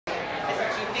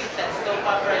think that soap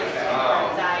opera is for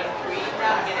a dying breed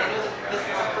now. I mean, I know that this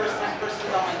is the first